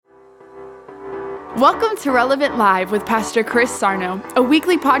Welcome to Relevant Live with Pastor Chris Sarno, a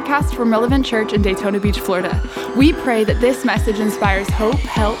weekly podcast from Relevant Church in Daytona Beach, Florida. We pray that this message inspires hope,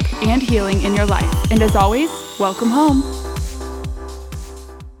 help, and healing in your life. And as always, welcome home.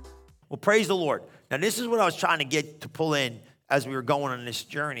 Well, praise the Lord. Now, this is what I was trying to get to pull in as we were going on this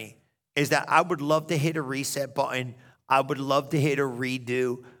journey, is that I would love to hit a reset button. I would love to hit a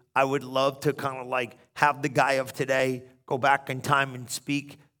redo. I would love to kind of like have the guy of today go back in time and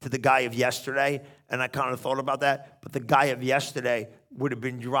speak to the guy of yesterday. And I kind of thought about that. But the guy of yesterday would have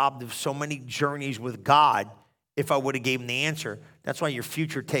been robbed of so many journeys with God if I would have gave him the answer. That's why your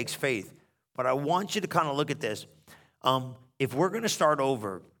future takes faith. But I want you to kind of look at this. If we're going to start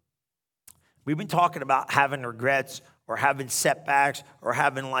over, we've been talking about having regrets or having setbacks or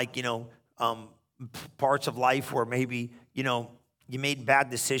having parts of life where maybe, you made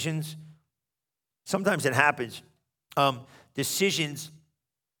bad decisions. Sometimes it happens. Decisions,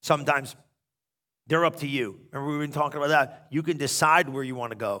 sometimes they're up to you. Remember, we've been talking about that. You can decide where you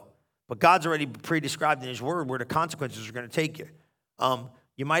want to go. But God's already pre-described in his word where the consequences are going to take you.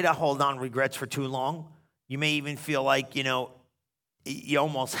 You might not hold on regrets for too long. You may even feel like, you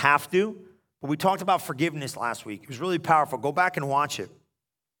almost have to. But we talked about forgiveness last week. It was really powerful. Go back and watch it.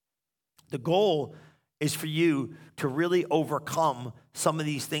 The goal is for you to really overcome some of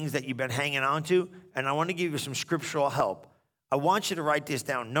these things that you've been hanging on to. And I want to give you some scriptural help. I want you to write this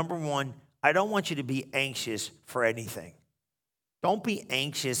down. Number one, I don't want you to be anxious for anything. Don't be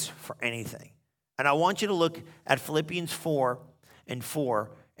anxious for anything. And I want you to look at Philippians 4:4,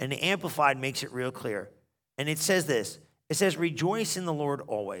 and the Amplified makes it real clear. And it says this. It says, rejoice in the Lord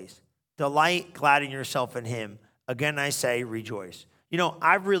always. Delight, gladden yourself in him. Again, I say, rejoice. It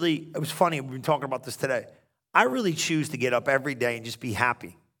was funny, we've been talking about this today. I really choose to get up every day and just be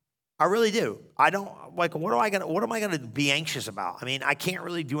happy. I really do. I don't, what am I going to be anxious about? I mean, I can't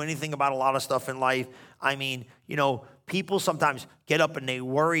really do anything about a lot of stuff in life. I mean, people sometimes get up and they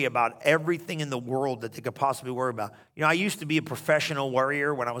worry about everything in the world that they could possibly worry about. I used to be a professional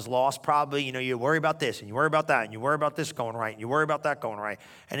worrier when I was lost probably. You worry about this and you worry about that and you worry about this going right and you worry about that going right.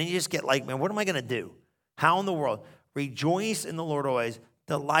 And then you just get like, man, what am I going to do? How in the world? Rejoice in the Lord always.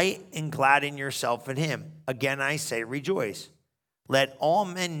 Delight and gladden yourself in him. Again, I say rejoice. Let all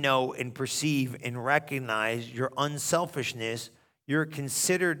men know and perceive and recognize your unselfishness, your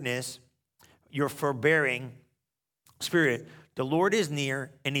consideredness, your forbearing spirit. The Lord is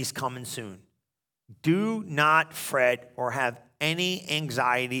near and he's coming soon. Do not fret or have any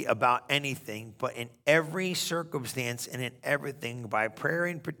anxiety about anything, but in every circumstance and in everything by prayer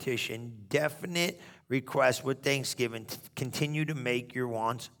and petition, definite request with thanksgiving, to continue to make your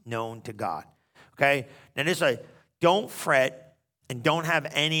wants known to God. Okay? Now this way, don't fret and don't have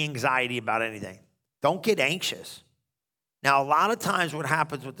any anxiety about anything. Don't get anxious. Now, a lot of times what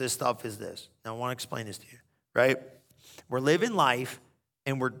happens with this stuff is this. Now, I want to explain this to you, right? We're living life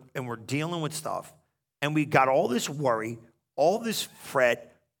and we're dealing with stuff. And we got all this worry, all this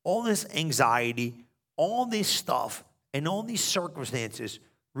fret, all this anxiety, all this stuff, and all these circumstances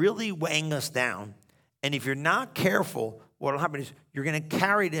really weighing us down. And if you're not careful, what will happen is you're going to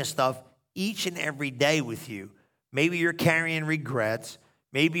carry this stuff each and every day with you. Maybe you're carrying regrets.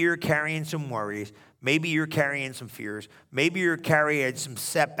 Maybe you're carrying some worries. Maybe you're carrying some fears. Maybe you're carrying some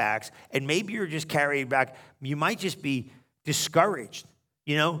setbacks. And maybe you're just carrying back. You might just be discouraged.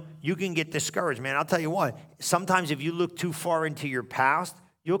 You can get discouraged, man. I'll tell you what. Sometimes if you look too far into your past,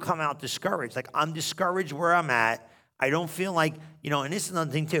 you'll come out discouraged. Like, I'm discouraged where I'm at. I don't feel like, and this is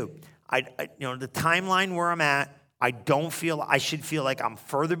another thing too. The timeline where I'm at, I should feel like I'm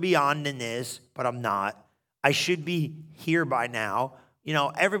further beyond than this, but I'm not. I should be here by now.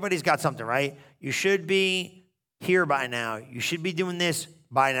 Everybody's got something, right? You should be here by now. You should be doing this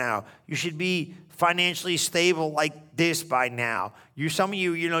by now. You should be financially stable like this by now. Some of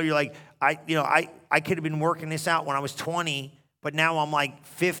you, you're like, I could have been working this out when I was 20, but now I'm like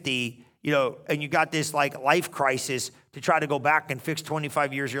 50, and you got this like life crisis to try to go back and fix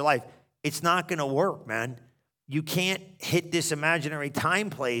 25 years of your life. It's not going to work, man. You can't hit this imaginary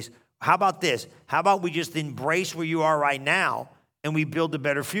time place. How about this? How about we just embrace where you are right now and we build a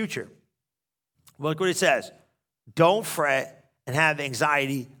better future? Look what it says. Don't fret and have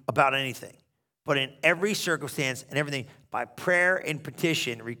anxiety about anything, but in every circumstance and everything, by prayer and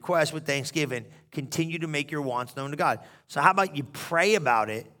petition, request with thanksgiving, continue to make your wants known to God. So how about you pray about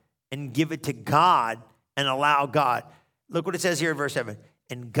it and give it to God and allow God. Look what it says here in verse 7.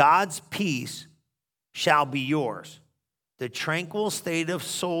 And God's peace shall be yours, the tranquil state of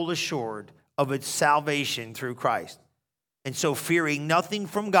soul assured of its salvation through Christ. And so fearing nothing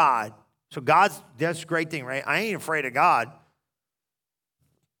from God. So that's a great thing, right? I ain't afraid of God.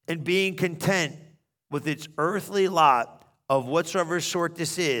 And being content with its earthly lot of whatsoever sort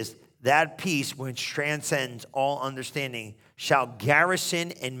this is, that peace which transcends all understanding shall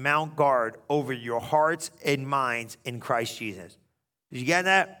garrison and mount guard over your hearts and minds in Christ Jesus. Did you get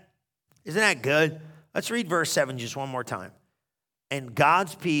that? Isn't that good? Let's read verse 7 just one more time. And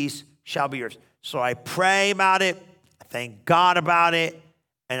God's peace shall be yours. So I pray about it, I thank God about it,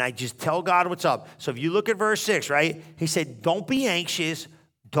 and I just tell God what's up. So if you look at verse 6, right? He said, don't be anxious,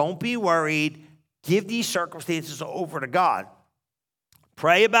 don't be worried, give these circumstances over to God.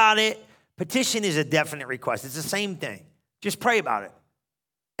 Pray about it. Petition is a definite request. It's the same thing. Just pray about it.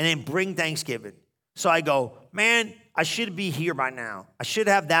 And then bring thanksgiving. So I go, man, I should be here by now. I should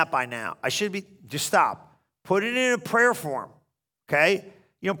have that by now. Just stop. Put it in a prayer form, okay?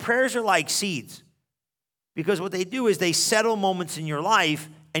 You know, prayers are like seeds. Because what they do is they settle moments in your life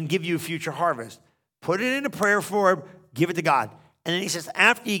and give you a future harvest. Put it in a prayer form, give it to God. And then he says,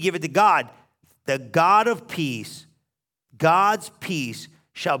 after you give it to God, the God of peace, God's peace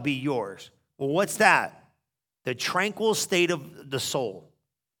shall be yours. Well, what's that? The tranquil state of the soul.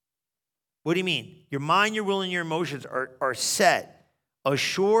 What do you mean? Your mind, your will, and your emotions are set,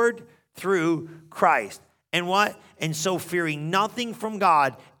 assured through Christ. And what? And so fearing nothing from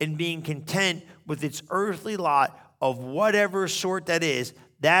God and being content with its earthly lot of whatever sort that is,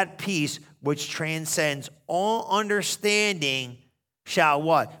 that peace which transcends all understanding shall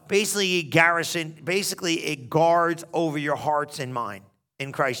what? Basically, it guards over your hearts and mind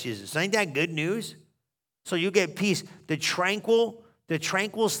in Christ Jesus. Ain't that good news? So you get peace, the tranquil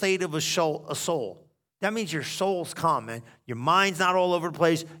state of a soul. That means your soul's calm, man. Your mind's not all over the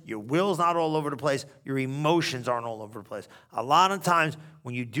place. Your will's not all over the place. Your emotions aren't all over the place. A lot of times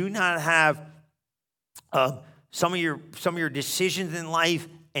when you do not have some of your decisions in life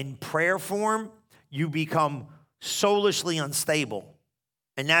in prayer form, you become soulishly unstable.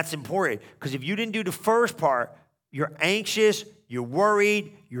 And that's important because if you didn't do the first part, you're anxious, you're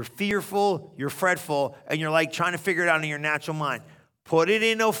worried, you're fearful, you're fretful, and you're like trying to figure it out in your natural mind. Put it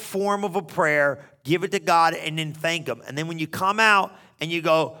in a form of a prayer, give it to God, and then thank Him. And then when you come out and you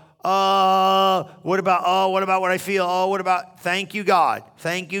go, what about what I feel? What about, thank you, God.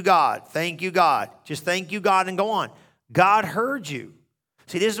 Thank you, God. Thank you, God. Just thank you, God, and go on. God heard you.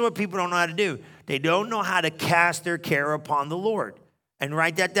 See, this is what people don't know how to do. They don't know how to cast their care upon the Lord. And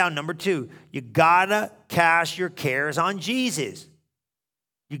write that down. Number 2, you gotta cast your cares on Jesus.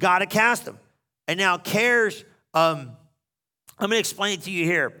 You gotta cast them. And now cares, I'm gonna explain it to you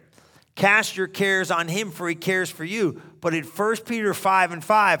here. Cast your cares on Him, for He cares for you. But in 1 Peter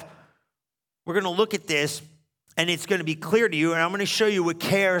 5:5, we're gonna look at this, and it's gonna be clear to you, and I'm gonna show you what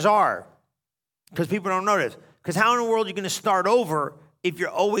cares are. Because people don't know this. Because how in the world are you gonna start over if you're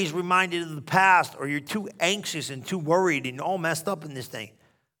always reminded of the past, or you're too anxious and too worried and all messed up in this thing?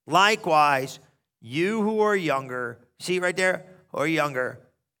 Likewise, you who are younger, see right there, or younger,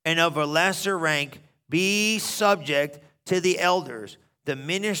 and of a lesser rank, be subject to the elders, the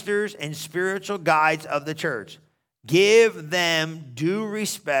ministers and spiritual guides of the church. Give them due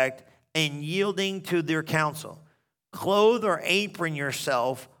respect and yielding to their counsel. Clothe or apron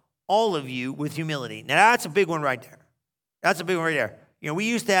yourself, all of you, with humility. Now that's a big one right there. That's a big one right there. You know, we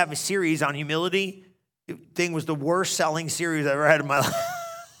used to have a series on humility. The thing was the worst selling series I ever had in my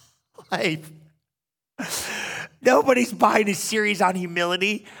life. Nobody's buying a series on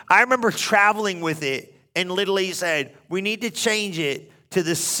humility. I remember traveling with it and literally said, we need to change it to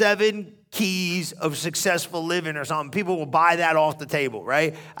the 7 keys of successful living or something. People will buy that off the table,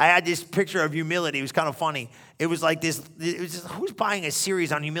 right? I had this picture of humility. It was kind of funny. It was like this, who's buying a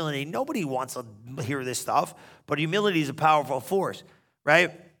series on humility? Nobody wants to hear this stuff, but humility is a powerful force,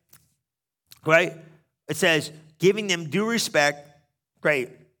 right? Right? It says, giving them due respect, great.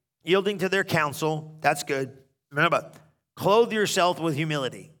 Yielding to their counsel, that's good. Remember, clothe yourself with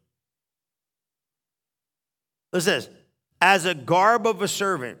humility. Listen to this. As a garb of a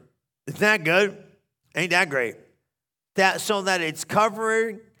servant. Isn't that good? Ain't that great? So that its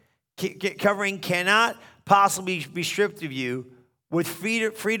covering cannot possibly be stripped of you with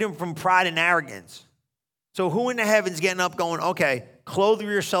freedom from pride and arrogance. So who in the heavens getting up going, okay, clothe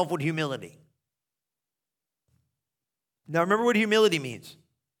yourself with humility? Now remember what humility means.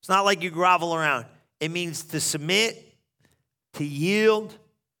 It's not like you grovel around. It means to submit, to yield,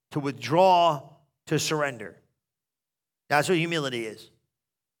 to withdraw, to surrender. That's what humility is.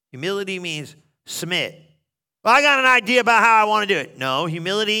 Humility means submit. Well, I got an idea about how I want to do it. No,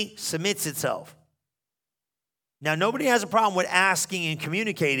 humility submits itself. Now, nobody has a problem with asking and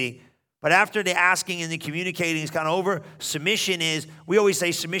communicating, but after the asking and the communicating is kind of over, submission is, we always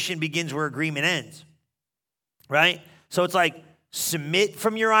say submission begins where agreement ends, right? So it's like submit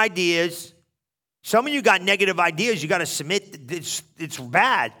from your ideas, Some of you got negative ideas. You got to submit. It's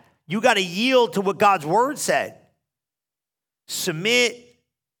bad. You got to yield to what God's word said. Submit,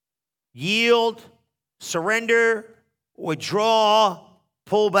 yield, surrender, withdraw,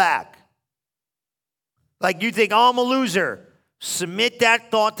 pull back. Like you think, oh, I'm a loser. Submit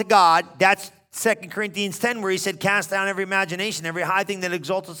that thought to God. That's 2 Corinthians 10, where he said, cast down every imagination, every high thing that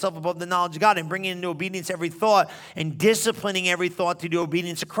exalts itself above the knowledge of God, and bringing into obedience every thought, and disciplining every thought to the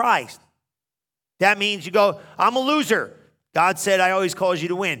obedience of Christ. That means you go, I'm a loser. God said, I always cause you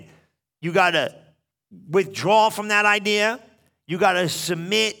to win. You got to withdraw from that idea. You got to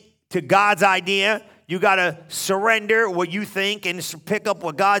submit to God's idea. You got to surrender what you think and pick up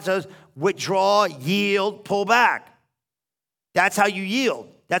what God says. Withdraw, yield, pull back. That's how you yield.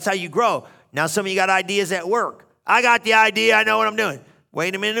 That's how you grow. Now, some of you got ideas at work. I got the idea. I know what I'm doing.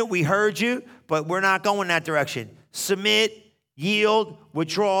 Wait a minute. We heard you, but we're not going that direction. Submit, yield,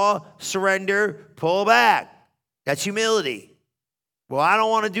 withdraw, surrender, pull back. That's humility. Well, I don't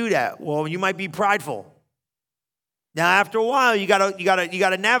want to do that. Well, you might be prideful. Now, after a while, you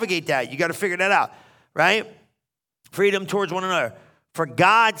gotta navigate that. You got to figure that out, right? Freedom towards one another. For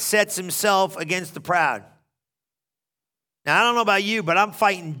God sets himself against the proud. Now, I don't know about you, but I'm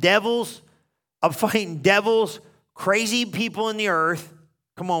fighting devils. I'm fighting devils, crazy people in the earth.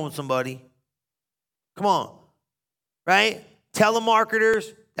 Come on, somebody. Come on. Right?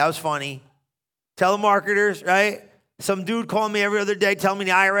 Telemarketers. That was funny. Telemarketers, right? Some dude called me every other day telling me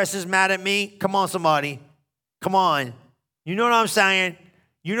the IRS is mad at me. Come on, somebody. Come on. You know what I'm saying?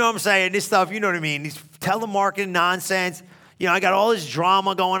 You know what I'm saying? This stuff, you know what I mean? These telemarketing nonsense. You know, I got all this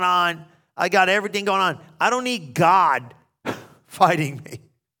drama going on. I got everything going on. I don't need God fighting me.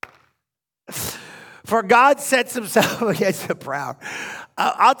 For God sets himself against the proud.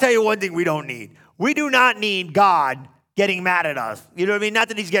 I'll tell you one thing we don't need. We do not need God getting mad at us. You know what I mean? Not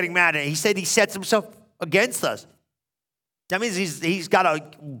that he's getting mad at us. He said he sets himself against us. That means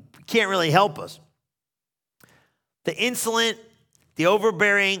can't really help us. The insolent, the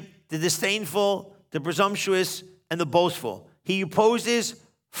overbearing, the disdainful, the presumptuous, and the boastful. He opposes,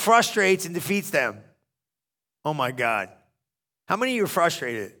 frustrates, and defeats them. Oh my God. How many of you are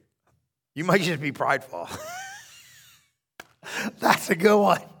frustrated? You might just be prideful. That's a good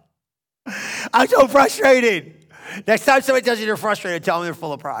one. I'm so frustrated. Next time somebody tells you they're frustrated, tell them they're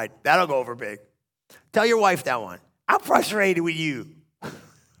full of pride. That'll go over big. Tell your wife that one. I'm frustrated with you.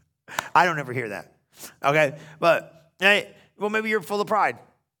 I don't ever hear that. Okay? But, hey, well, maybe you're full of pride.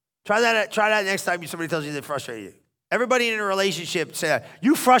 Try that next time somebody tells you they're frustrated. Everybody in a relationship say,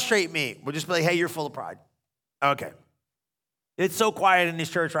 you frustrate me. We'll just be like, hey, you're full of pride. Okay. It's so quiet in this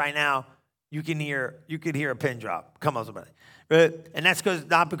church right now, you can hear a pin drop. Come on, somebody. And that's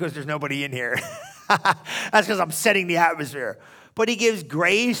not because there's nobody in here. That's because I'm setting the atmosphere. But he gives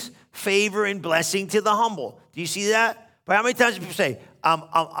grace, favor, and blessing to the humble. Do you see that? But how many times do people say,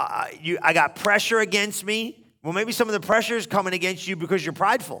 I got pressure against me? Well, maybe some of the pressure is coming against you because you're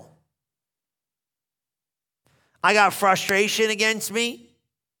prideful. I got frustration against me.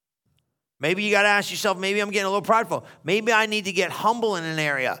 Maybe you got to ask yourself, maybe I'm getting a little prideful. Maybe I need to get humble in an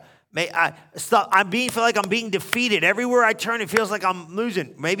area. I feel like I'm being defeated. Everywhere I turn, it feels like I'm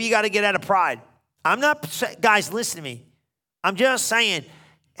losing. Maybe you got to get out of pride. Guys, listen to me. I'm just saying,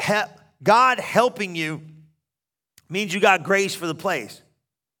 God helping you means you got grace for the place.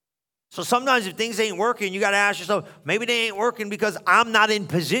 So sometimes if things ain't working, you got to ask yourself, maybe they ain't working because I'm not in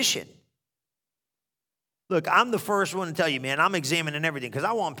position. Look, I'm the first one to tell you, man, I'm examining everything because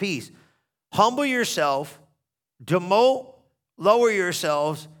I want peace. Humble yourself, demote, lower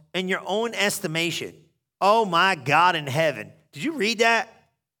yourselves in your own estimation. Oh my God in heaven. Did you read that?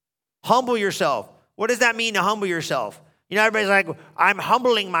 Humble yourself. What does that mean to humble yourself? You know, everybody's like, I'm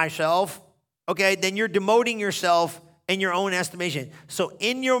humbling myself. Okay, then you're demoting yourself in your own estimation. So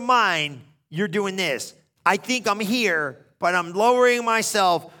in your mind, you're doing this. I think I'm here, but I'm lowering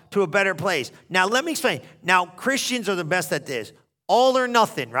myself to a better place. Now, let me explain. Now, Christians are the best at this. All or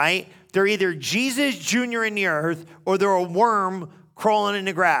nothing, right? They're either Jesus Jr. in the earth or they're a worm crawling in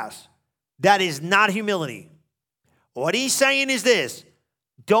the grass. That is not humility. What he's saying is this.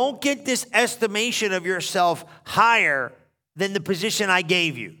 Don't get this estimation of yourself higher than the position I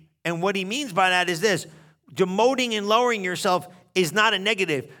gave you. And what he means by that is this. Demoting and lowering yourself is not a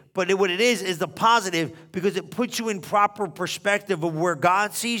negative, but what it is the positive because it puts you in proper perspective of where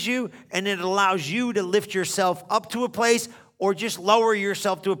God sees you, and it allows you to lift yourself up to a place or just lower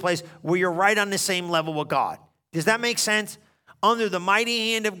yourself to a place where you're right on the same level with God. Does that make sense? Under the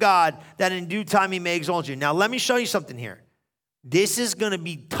mighty hand of God, that in due time he may exalt you. Now, let me show you something here. This is going to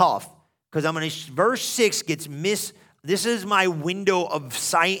be tough because verse 6 gets missed. This is my window of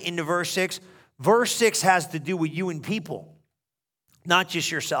sight into verse 6. Verse 6 has to do with you and people, not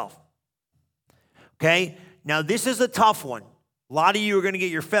just yourself. Okay? Now, this is a tough one. A lot of you are going to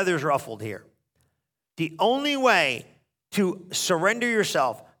get your feathers ruffled here. The only way to surrender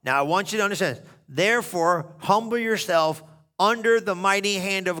yourself, now I want you to understand this, therefore, humble yourself under the mighty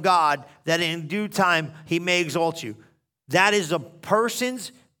hand of God, that in due time he may exalt you. That is a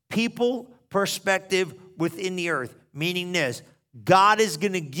person's people perspective within the earth, meaning this: God is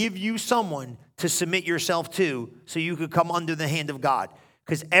going to give you someone to submit yourself to so you could come under the hand of God.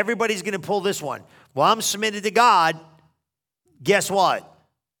 Because everybody's going to pull this one. Well, I'm submitted to God. Guess what?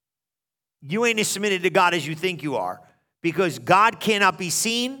 You ain't as submitted to God as you think you are. Because God cannot be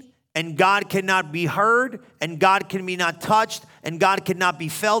seen, and God cannot be heard, and God can be not touched, and God cannot be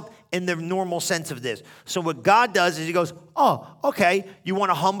felt in the normal sense of this. So what God does is he goes, oh, okay, you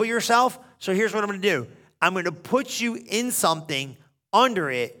want to humble yourself? So here's what I'm going to do. I'm going to put you in something under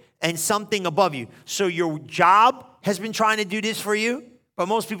it and something above you. So your job has been trying to do this for you, but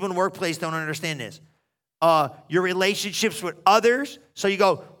most people in the workplace don't understand this. Your relationships with others. So you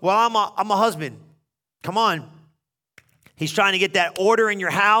go, well, I'm a husband. Come on. He's trying to get that order in your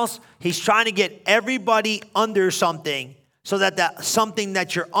house. He's trying to get everybody under something so that something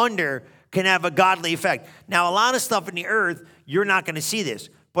that you're under can have a godly effect. Now, a lot of stuff in the earth, you're not going to see this.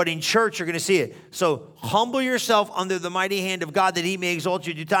 But in church, you're going to see it. So humble yourself under the mighty hand of God that he may exalt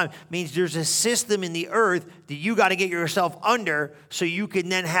you in due time. Means there's a system in the earth that you got to get yourself under so you can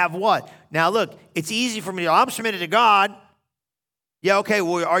then have what? Now, look, it's easy for me to go, I'm submitted to God. Yeah, okay,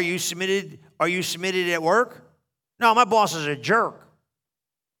 well, are you submitted at work? No, my boss is a jerk.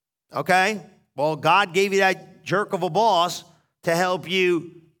 Okay? Well, God gave you that jerk of a boss to help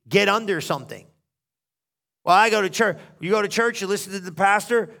you get under something. Well, I go to church. You go to church, you listen to the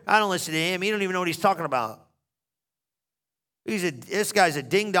pastor. I don't listen to him. He don't even know what he's talking about. This guy's a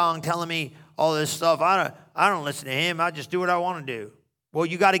ding-dong telling me all this stuff. I don't listen to him. I just do what I want to do. Well,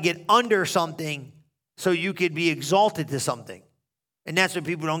 you got to get under something so you could be exalted to something. And that's what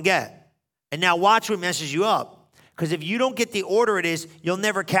people don't get. And now watch what messes you up. Because if you don't get the order it is, you'll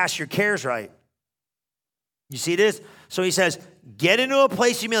never cast your cares right. You see this? So he says, get into a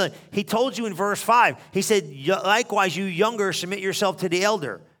place of humility. He told you in verse 5, he said, likewise, you younger, submit yourself to the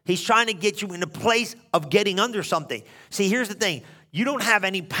elder. He's trying to get you in a place of getting under something. See, here's the thing. You don't have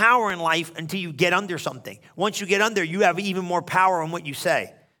any power in life until you get under something. Once you get under, you have even more power in what you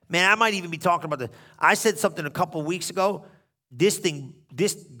say. Man, I might even be talking about this. I said something a couple weeks ago.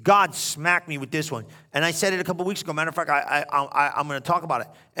 God smacked me with this one. And I said it a couple weeks ago. Matter of fact, I'm going to talk about it.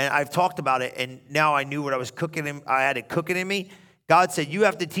 And I've talked about it, and now I knew what I was cooking. I had it cooking in me. God said, you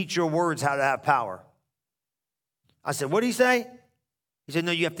have to teach your words how to have power. I said, what did he say? He said,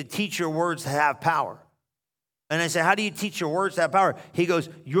 no, you have to teach your words to have power. And I said, how do you teach your words to have power? He goes,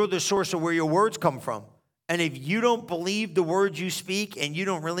 you're the source of where your words come from. And if you don't believe the words you speak and you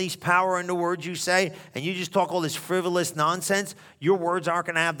don't release power in the words you say and you just talk all this frivolous nonsense, your words aren't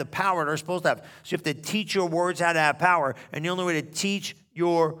going to have the power they're supposed to have. So you have to teach your words how to have power. And the only way to teach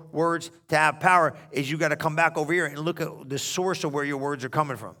your words to have power is you got to come back over here and look at the source of where your words are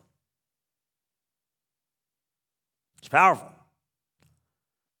coming from. It's powerful.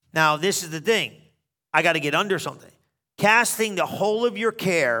 Now, this is the thing. I got to get under something. Casting the whole of your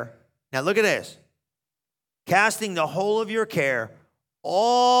care. Now, look at this. Casting the whole of your care,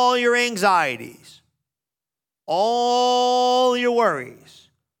 all your anxieties, all your worries,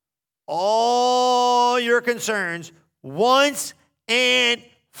 all your concerns, once and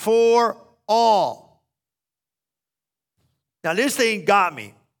for all. Now, this thing got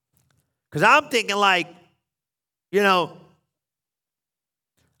me. Because I'm thinking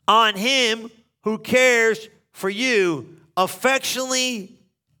on him who cares for you affectionately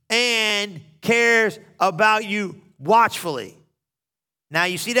and cares about you watchfully. Now,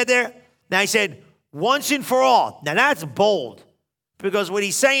 you see that there? Now, he said, once and for all. Now, that's bold. Because what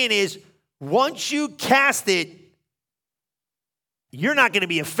he's saying is, once you cast it, you're not going to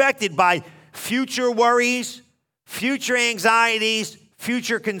be affected by future worries, future anxieties,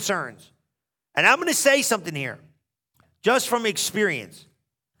 future concerns. And I'm going to say something here, just from experience.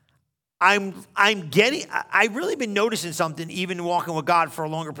 I've really been noticing something, even walking with God for a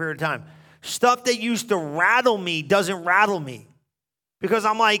longer period of time. Stuff that used to rattle me doesn't rattle me. Because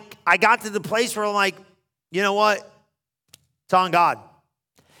I'm like, I got to the place where I'm like, you know what? It's on God.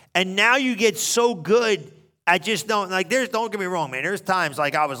 And now you get so good at just don't get me wrong, man. There's times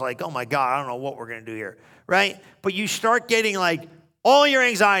like I was like, oh my God, I don't know what we're going to do here, right? But you start getting like all your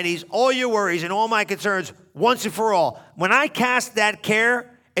anxieties, all your worries, and all my concerns once and for all. When I cast that care,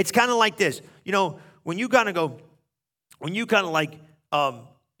 it's kind of like this. When you kind of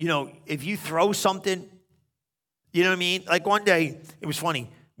if you throw something, you know what I mean? Like one day, it was funny.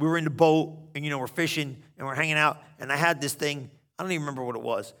 We were in the boat and, we're fishing and we're hanging out. And I had this thing. I don't even remember what it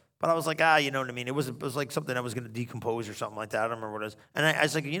was. But I was like, you know what I mean? It was like something that was going to decompose or something like that. I don't remember what it was. And I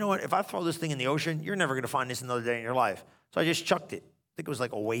was like, you know what? If I throw this thing in the ocean, you're never going to find this another day in your life. So I just chucked it. I think it was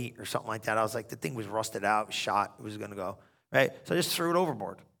like a weight or something like that. I was like, the thing was rusted out, shot. It was going to go, right? So I just threw it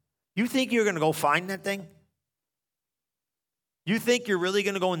overboard. You think you're going to go find that thing? You think you're really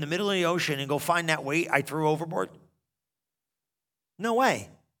going to go in the middle of the ocean and go find that weight I threw overboard? No way.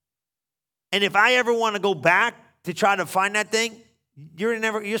 And if I ever want to go back to try to find that thing,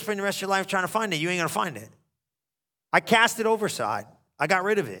 you'll spend the rest of your life trying to find it. You ain't going to find it. I cast it overside. I got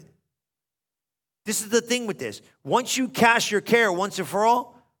rid of it. This is the thing with this. Once you cast your care once and for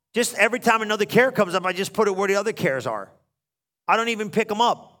all, just every time another care comes up, I just put it where the other cares are. I don't even pick them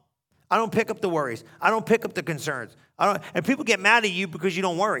up. I don't pick up the worries. I don't pick up the concerns. And people get mad at you because you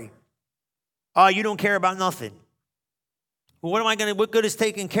don't worry. You don't care about nothing. Well, what good is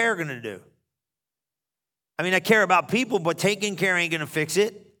taking care going to do? I mean, I care about people, but taking care ain't going to fix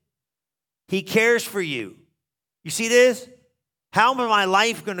it. He cares for you. You see this? How am my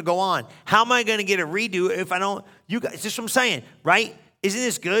life going to go on? How am I going to get a redo if I don't? You guys, this is what I'm saying, right? Isn't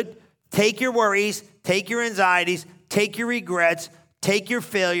this good? Take your worries, take your anxieties, take your regrets, take your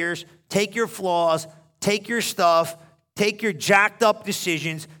failures, take your flaws, take your stuff, take your jacked up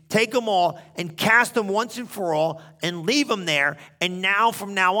decisions, take them all and cast them once and for all and leave them there. And now,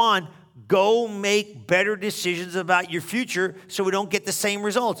 from now on, go make better decisions about your future so we don't get the same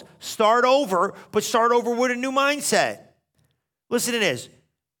results. Start over, but start over with a new mindset. Listen to this.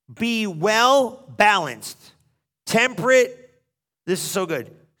 Be well balanced, temperate. This is so good.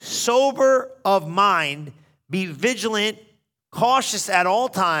 Sober of mind. Be vigilant, cautious at all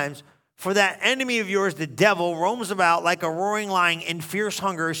times. For that enemy of yours, the devil, roams about like a roaring lion in fierce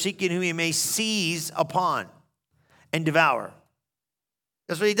hunger, seeking whom he may seize upon and devour.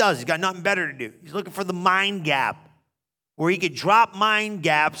 That's what he does. He's got nothing better to do. He's looking for the mind gap where he could drop mind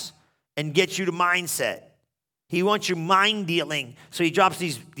gaps and get you to mindset. He wants you mind dealing, so he drops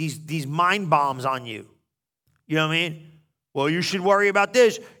these mind bombs on you. You know what I mean? Well, you should worry about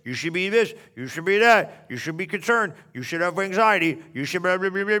this. You should be this. You should be that. You should be concerned. You should have anxiety. You should.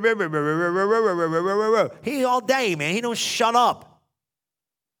 He all day, man. He don't shut up.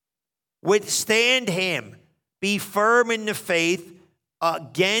 Withstand him. Be firm in the faith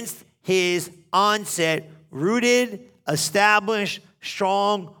against his onset. Rooted, established,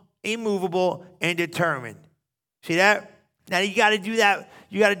 strong, immovable, and determined. See that? Now you got to do that.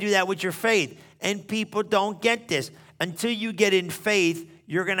 You got to do that with your faith. And people don't get this. Until you get in faith,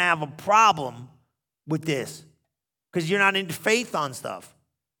 you're going to have a problem with this because you're not into faith on stuff.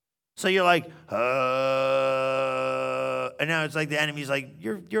 So you're like, and now it's like the enemy's like,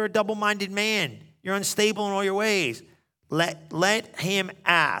 you're a double-minded man. You're unstable in all your ways. Let him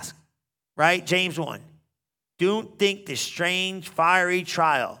ask, right? James 1. Don't think the strange, fiery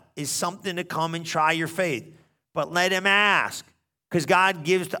trial is something to come and try your faith, but let him ask, because God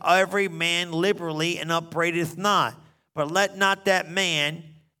gives to every man liberally and upbraideth not. But let not that man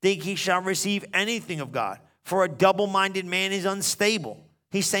think he shall receive anything of God. For a double-minded man is unstable.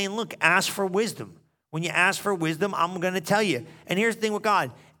 He's saying, look, ask for wisdom. When you ask for wisdom, I'm going to tell you. And here's the thing with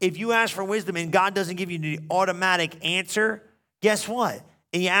God. If you ask for wisdom and God doesn't give you the automatic answer, guess what?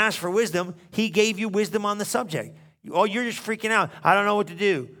 And you ask for wisdom, he gave you wisdom on the subject. Oh, you're just freaking out. I don't know what to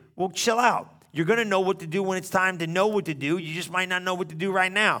do. Well, chill out. You're going to know what to do when it's time to know what to do. You just might not know what to do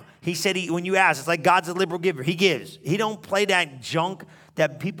right now. He said when you ask, it's like God's a liberal giver. He gives. He don't play that junk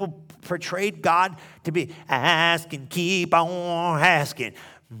that people portrayed God to be. Ask and keep on asking.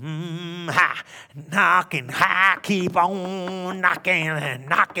 Knocking, keep on knocking and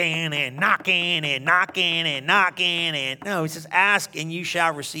knocking and knocking and knocking and knocking. And no, he says, ask and you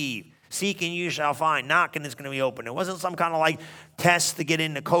shall receive. Seek and you shall find. Knock and it's going to be open. It wasn't some kind of like test to get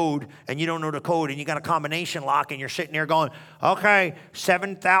in the code and you don't know the code and you got a combination lock and you're sitting there going, okay,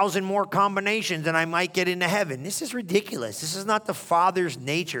 7,000 more combinations and I might get into heaven. This is ridiculous. This is not the Father's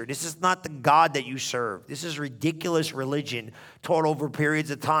nature. This is not the God that you serve. This is ridiculous religion taught over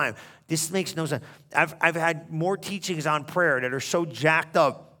periods of time. This makes no sense. I've had more teachings on prayer that are so jacked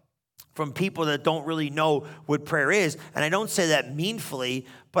up from people that don't really know what prayer is. And I don't say that meanfully,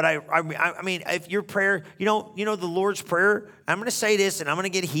 but I mean, if your prayer, you know the Lord's Prayer, I'm going to say this and I'm going to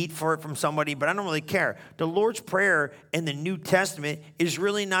get heat for it from somebody, but I don't really care. The Lord's Prayer in the New Testament is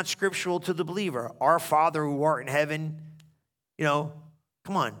really not scriptural to the believer. Our Father who art in heaven, come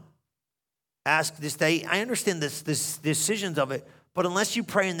on. Ask this day. I understand this decisions of it, but unless you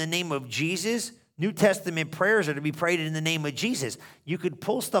pray in the name of Jesus, New Testament prayers are to be prayed in the name of Jesus. You could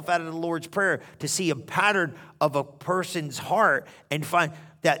pull stuff out of the Lord's Prayer to see a pattern of a person's heart and find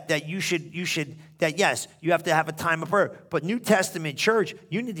that you should yes, you have to have a time of prayer. But New Testament church,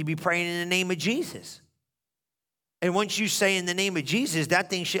 you need to be praying in the name of Jesus. And once you say in the name of Jesus,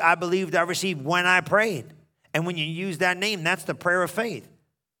 that thing I believed I received when I prayed. And when you use that name, that's the prayer of faith.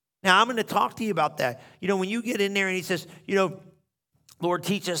 Now, I'm going to talk to you about that. When you get in there and he says, Lord,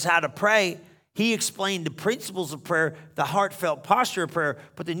 teach us how to pray. He explained the principles of prayer, the heartfelt posture of prayer.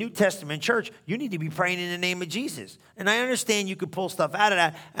 But the New Testament church, you need to be praying in the name of Jesus. And I understand you could pull stuff out of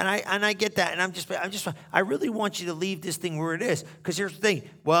that, and I get that. And I really want you to leave this thing where it is. Because here's the thing.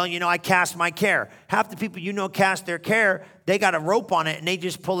 Well, I cast my care. Half the people cast their care. They got a rope on it, and they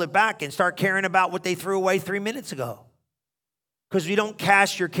just pull it back and start caring about what they threw away 3 minutes ago. Because if you don't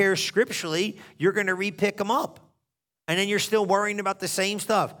cast your cares scripturally, you're going to re-pick them up. And then you're still worrying about the same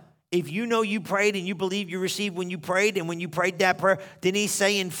stuff. If you know you prayed and you believe you received when you prayed, and when you prayed that prayer, didn't he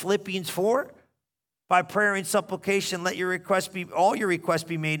say in Philippians 4, by prayer and supplication, let all your requests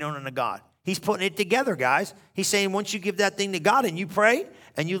be made known unto God. He's putting it together, guys. He's saying once you give that thing to God and you pray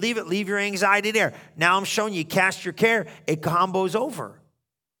and you leave your anxiety there. Now I'm showing you, cast your care, it combos over.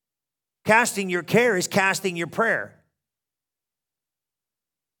 Casting your care is casting your prayer.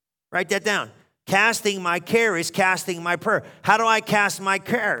 Write that down. Casting my care is casting my prayer. How do I cast my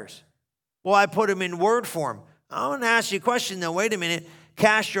cares? Well, I put them in word form. I want to ask you a question, though. Wait a minute.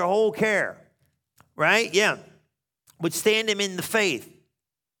 Cast your whole care, right? Yeah. Withstand him in the faith,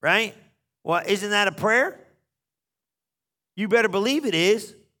 right? Well, isn't that a prayer? You better believe it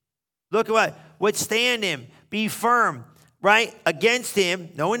is. Look at what. Withstand him. Be firm, right? Against him.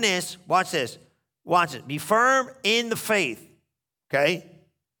 Knowing this. Watch this. Watch it. Be firm in the faith, okay?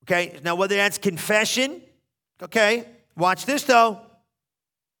 Okay, now whether that's confession, okay, watch this though.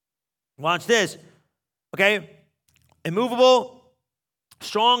 Watch this, okay? Immovable,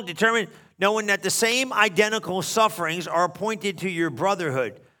 strong, determined, knowing that the same identical sufferings are appointed to your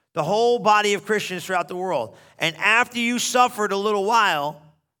brotherhood, the whole body of Christians throughout the world. And after you suffered a little while,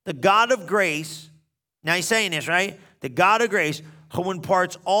 the God of grace, now he's saying this, right? The God of grace, who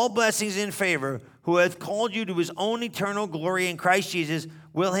imparts all blessings in favor, who hath called you to his own eternal glory in Christ Jesus,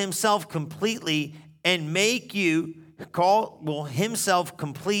 will himself completely and make you will himself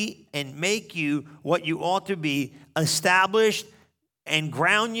complete and make you what you ought to be, established and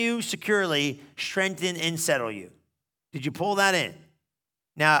ground you securely, strengthen and settle you. Did you pull that in?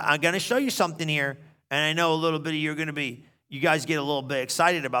 Now, I'm going to show you something here, and I know a little bit of you guys get a little bit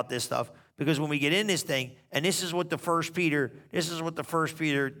excited about this stuff, because when we get in this thing, and this is what the First Peter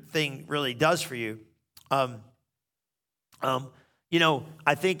thing really does for you.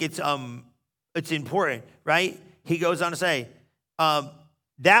 I think it's important, right? He goes on to say,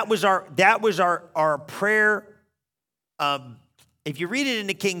 that was our prayer. If you read it in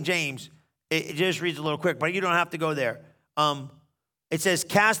the King James, it just reads a little quick, but you don't have to go there. It says,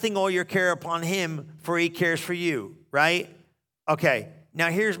 casting all your care upon him, for he cares for you, right? Okay, now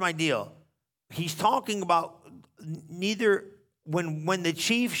here's my deal. He's talking about when the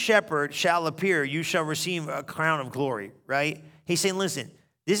chief shepherd shall appear, you shall receive a crown of glory, right? He's saying, listen,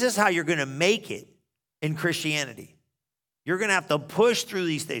 this is how you're going to make it in Christianity. You're going to have to push through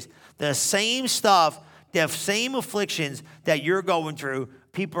these things. The same stuff, the same afflictions that you're going through,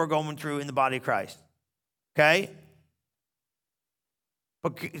 people are going through in the body of Christ, okay?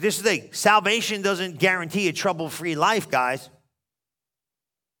 But this is the thing. Salvation doesn't guarantee a trouble-free life, guys.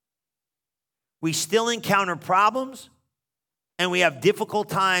 We still encounter problems, and we have difficult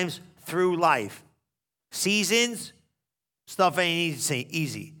times through life. Seasons, stuff ain't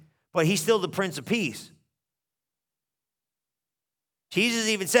easy. But he's still the Prince of Peace. Jesus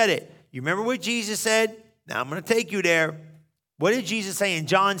even said it. You remember what Jesus said? Now I'm going to take you there. What did Jesus say in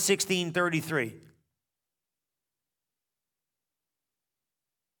John 16:33?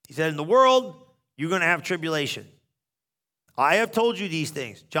 He said, in the world, you're going to have tribulation. I have told you these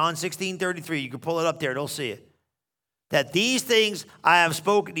things. John 16:33. You can pull it up there. They'll see it. That these things I have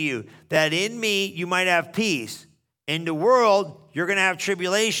spoken to you, that in me you might have peace. In the world, you're going to have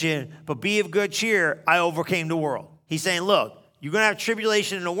tribulation, but be of good cheer. I overcame the world. He's saying, look, you're going to have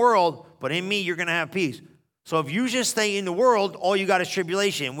tribulation in the world, but in me, you're going to have peace. So if you just stay in the world, all you got is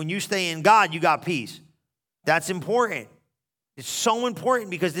tribulation. When you stay in God, you got peace. That's important. It's so important,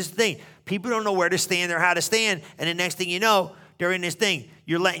 because this thing, people don't know where to stand or how to stand. And the next thing you know, they're in this thing.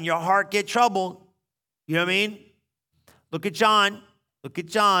 You're letting your heart get troubled. You know what I mean? Look at John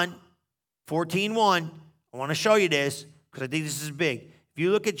 14:1. I want to show you this because I think this is big. If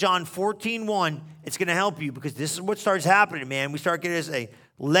you look at John 14:1, it's going to help you, because this is what starts happening, man. We start getting this,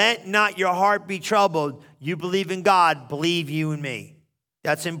 Let not your heart be troubled. You believe in God, believe you in me.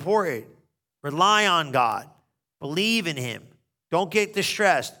 That's important. Rely on God. Believe in him. Don't get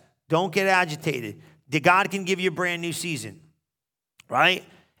distressed. Don't get agitated. God can give you a brand new season, right?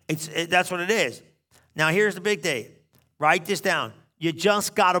 That's what it is. Now, here's the big thing. Write this down. You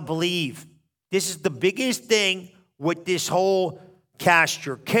just got to believe. This is the biggest thing with this whole cast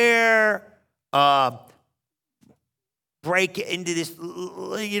your care, break into this,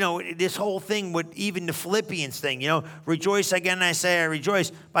 this whole thing with even the Philippians thing, rejoice again, I say I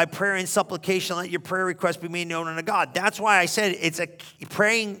rejoice. By prayer and supplication, let your prayer requests be made known unto God. That's why I said it's a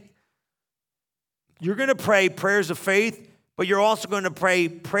praying. You're going to pray prayers of faith, but you're also going to pray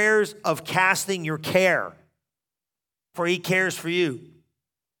prayers of casting your care, for he cares for you.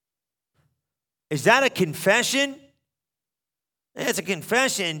 Is that a confession? It's a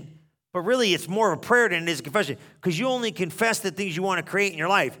confession, but really it's more of a prayer than it is a confession, because you only confess the things you want to create in your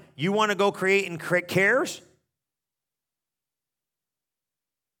life. You want to go create and create cares?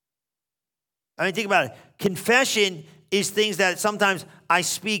 I mean, think about it. Confession is things that sometimes I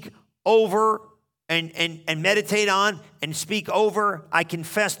speak over and meditate on and speak over. I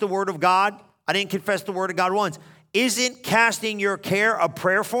confess the word of God. I didn't confess the word of God once. Isn't casting your care a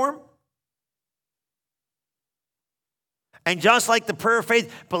prayer form? And just like the prayer of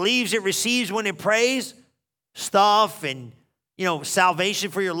faith believes it receives when it prays, stuff and,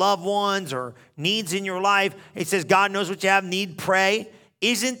 salvation for your loved ones or needs in your life, it says God knows what you have, need, pray.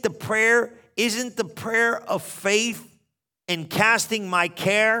 Isn't the prayer of faith and casting my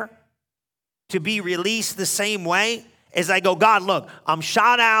care to be released the same way? As I go, God, look, I'm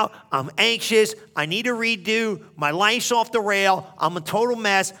shot out. I'm anxious. I need a redo. My life's off the rail. I'm a total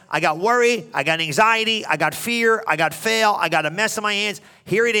mess. I got worry. I got anxiety. I got fear. I got fail. I got a mess in my hands.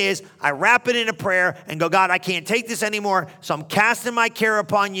 Here it is. I wrap it in a prayer and go, God, I can't take this anymore. So I'm casting my care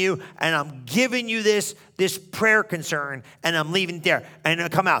upon you, and I'm giving you this prayer concern, and I'm leaving it there. And it'll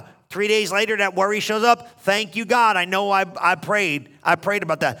come out. 3 days later, that worry shows up. Thank you, God. I know I prayed. I prayed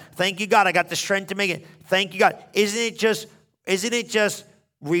about that. Thank you, God. I got the strength to make it. Thank you, God. Isn't it just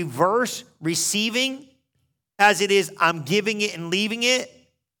reverse receiving as it is I'm giving it and leaving it,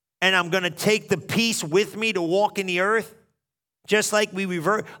 and I'm going to take the peace with me to walk in the earth? Just like we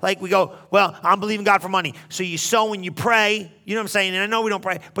revert, like we go, well, I'm believing God for money. So you sow and you pray. You know what I'm saying? And I know we don't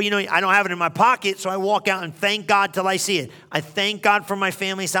pray, but I don't have it in my pocket, so I walk out and thank God till I see it. I thank God for my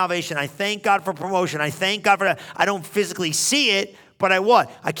family's salvation. I thank God for promotion. I thank God for that. I don't physically see it, but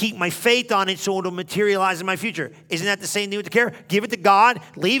I keep my faith on it so it'll materialize in my future. Isn't that the same thing with the care? Give it to God,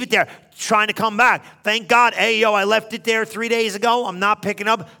 leave it there, trying to come back. Thank God, hey, I left it there 3 days ago. I'm not picking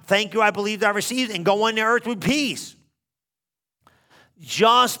up. Thank you, I believed I received, and go on the earth with peace.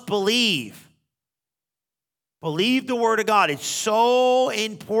 Just believe. Believe the word of God. It's so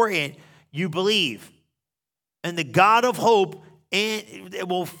important you believe. And the God of hope, it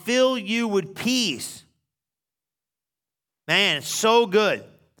will fill you with peace. Man, it's so good.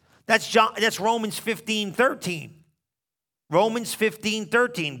 That's Romans 15:13. Romans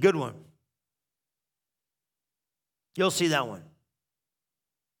 15:13, good one. You'll see that one.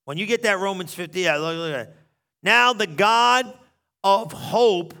 When you get that Romans 15, look at it. Now the God of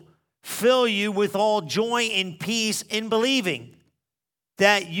hope fill you with all joy and peace in believing,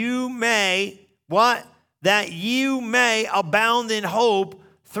 that you may, what? That you may abound in hope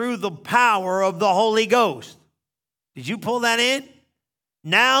through the power of the Holy Ghost. Did you pull that in?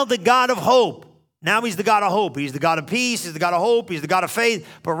 Now the God of hope. Now he's the God of hope. He's the God of peace. He's the God of hope. He's the God of faith.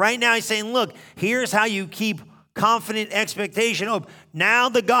 But right now he's saying, look, here's how you keep confident expectation, hope. Now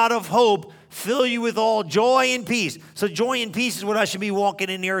the God of hope fill you with all joy and peace. So joy and peace is what I should be walking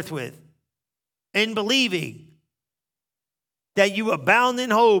in the earth with. In believing that you abound in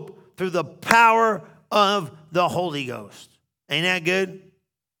hope through the power of the Holy Ghost. Ain't that good?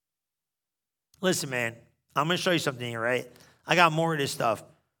 Listen, man, I'm going to show you something here, right? I got more of this stuff.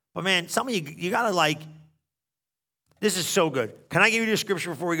 But, man, some of you got to this is so good. Can I give you the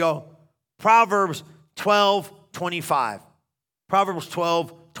scripture before we go? Proverbs 12:25. Proverbs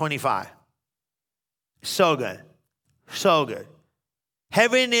 12:25. So good. So good.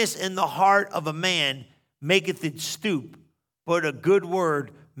 Heaviness in the heart of a man maketh it stoop, but a good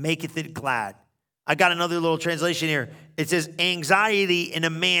word maketh it glad. I got another little translation here. It says, anxiety in a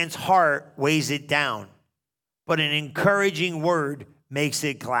man's heart weighs it down, but an encouraging word makes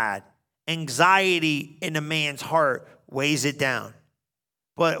it glad. Anxiety in a man's heart weighs it down,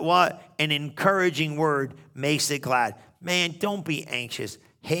 but what? An encouraging word makes it glad. Man, don't be anxious.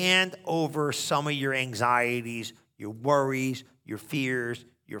 Hand over some of your anxieties, your worries, your fears,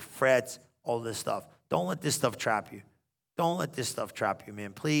 your frets, all this stuff. Don't let this stuff trap you. Don't let this stuff trap you,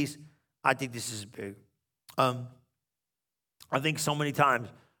 man. Please. I think this is big. I think so many times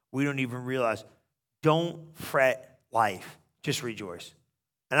we don't even realize, don't fret life. Just rejoice.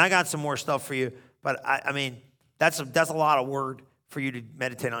 And I got some more stuff for you, but I mean, that's a lot of word for you to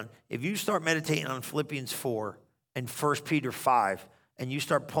meditate on. If you start meditating on Philippians 4 and 1 Peter 5, and you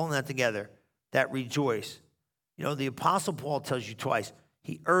start pulling that together, that rejoice. You know, the Apostle Paul tells you twice,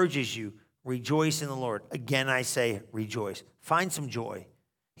 he urges you, rejoice in the Lord. Again, I say rejoice. Find some joy.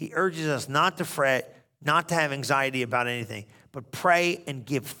 He urges us not to fret, not to have anxiety about anything, but pray and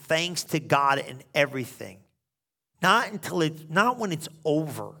give thanks to God in everything. Not when it's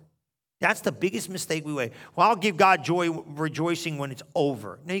over. That's the biggest mistake we make. Well, I'll give God joy, rejoicing when it's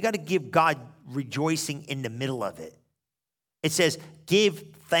over. No, you got to give God rejoicing in the middle of it. It says, give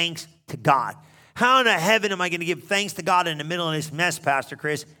thanks to God. How in the heaven am I going to give thanks to God in the middle of this mess, Pastor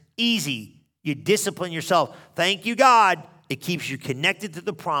Chris? Easy. You discipline yourself. Thank you, God. It keeps you connected to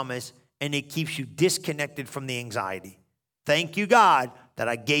the promise, and it keeps you disconnected from the anxiety. Thank you, God, that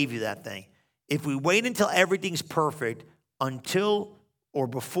I gave you that thing. If we wait until everything's perfect, until or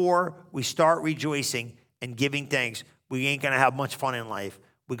before we start rejoicing and giving thanks, we ain't going to have much fun in life.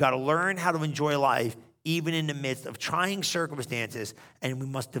 We got to learn how to enjoy life even in the midst of trying circumstances, and we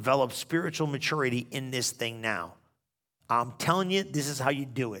must develop spiritual maturity in this thing now. I'm telling you, this is how you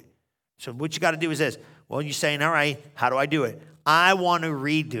do it. So what you got to do is this. Well, you're saying, all right, how do I do it? I want to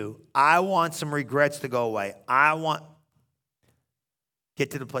redo. I want some regrets to go away.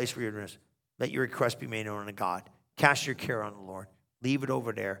 Get to the place where you're doing this. Let your request be made known unto God. Cast your care on the Lord. Leave it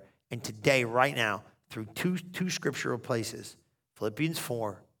over there. And today, right now, through two scriptural places, Philippians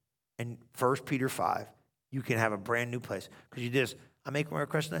 4 and 1 Peter 5, you can have a brand new place. Because you just, I make my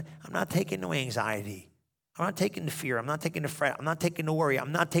request tonight. I'm not taking no anxiety. I'm not taking the fear. I'm not taking the fret. I'm not taking the worry.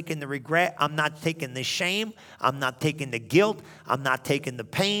 I'm not taking the regret. I'm not taking the shame. I'm not taking the guilt. I'm not taking the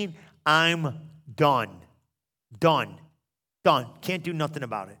pain. I'm done. Done. Done. Can't do nothing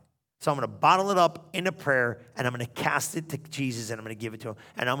about it. So I'm going to bottle it up in a prayer, and I'm going to cast it to Jesus, and I'm going to give it to him.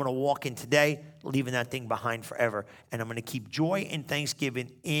 And I'm going to walk in today, leaving that thing behind forever. And I'm going to keep joy and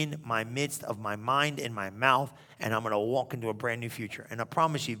thanksgiving in my midst of my mind and my mouth, and I'm going to walk into a brand new future. And I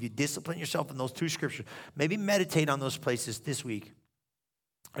promise you, if you discipline yourself in those two scriptures, maybe meditate on those places this week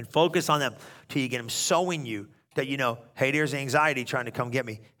and focus on them till you get them so in you that you know, hey, there's anxiety trying to come get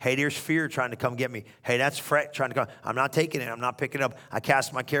me. Hey, there's fear trying to come get me. Hey, that's fret trying to come. I'm not taking it. I'm not picking it up. I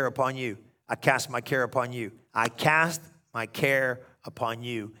cast my care upon you. I cast my care upon you. I cast my care upon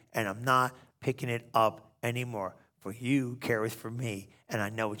you, and I'm not picking it up anymore. For you careth for me, and I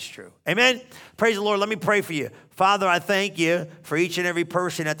know it's true. Amen? Praise the Lord. Let me pray for you. Father, I thank you for each and every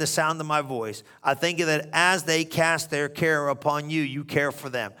person at the sound of my voice. I thank you that as they cast their care upon you, you care for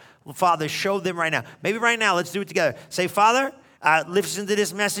them. Well, Father, show them right now. Maybe right now, let's do it together. Say, Father, I listened to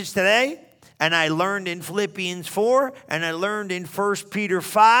this message today, and I learned in Philippians 4, and I learned in 1 Peter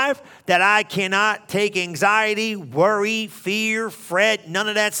 5 that I cannot take anxiety, worry, fear, fret, none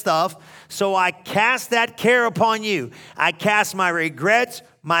of that stuff. So I cast that care upon you. I cast my regrets,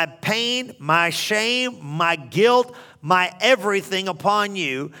 my pain, my shame, my guilt, my everything upon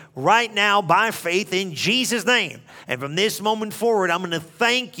you right now by faith in Jesus' name. And from this moment forward, I'm going to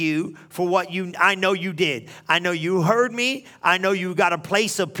thank you for what I know you did. I know you heard me. I know you got a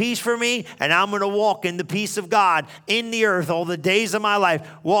place of peace for me. And I'm going to walk in the peace of God in the earth all the days of my life,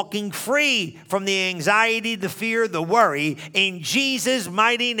 walking free from the anxiety, the fear, the worry. In Jesus'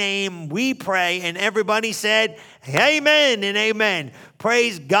 mighty name, we pray. And everybody said, amen and amen.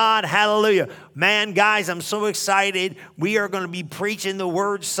 Praise God. Hallelujah. Man, guys, I'm so excited. We are going to be preaching the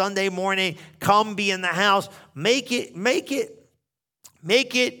word Sunday morning. Come be in the house. Make it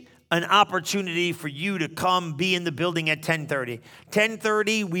an opportunity for you to come be in the building at 10:30.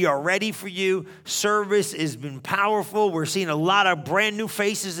 10:30, we are ready for you. Service has been powerful. We're seeing a lot of brand new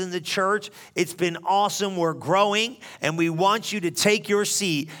faces in the church. It's been awesome. We're growing, and we want you to take your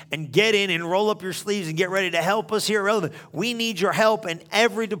seat and get in and roll up your sleeves and get ready to help us here at Relevant. We need your help in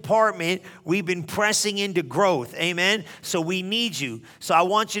every department. We've been pressing into growth. Amen? So we need you. So I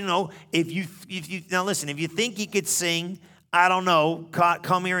want you to know, now listen, if you think you could sing, I don't know,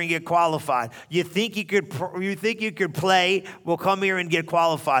 come here and get qualified. You think you could play, well, come here and get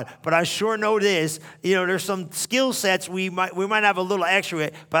qualified. But I sure know this, there's some skill sets we might have a little extra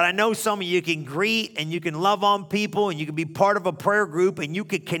with, but I know some of you can greet and you can love on people and you can be part of a prayer group and you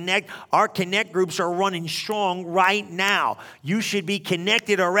can connect. Our connect groups are running strong right now. You should be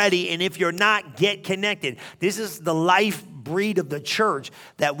connected already, and if you're not, get connected. This is the life breed of the church,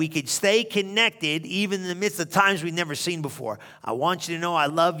 that we could stay connected even in the midst of times we've never seen before. I want you to know I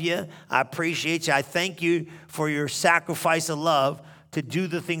love you. I appreciate you. I thank you for your sacrifice of love to do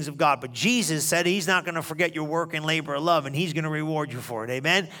the things of God. But Jesus said he's not going to forget your work and labor of love, and he's going to reward you for it.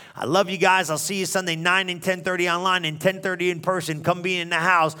 Amen? I love you guys. I'll see you Sunday 9 and 10:30 online and 10:30 in person. Come be in the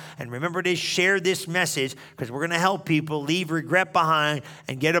house. And remember to share this message, because we're going to help people leave regret behind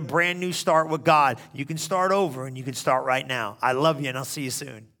and get a brand new start with God. You can start over, and you can start right now. I love you, and I'll see you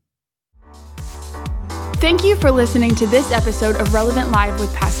soon. Thank you for listening to this episode of Relevant Live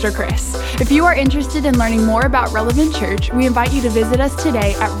with Pastor Chris. If you are interested in learning more about Relevant Church, we invite you to visit us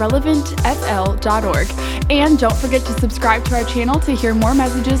today at relevantfl.org. And don't forget to subscribe to our channel to hear more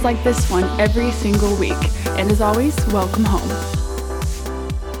messages like this one every single week. And as always, welcome home.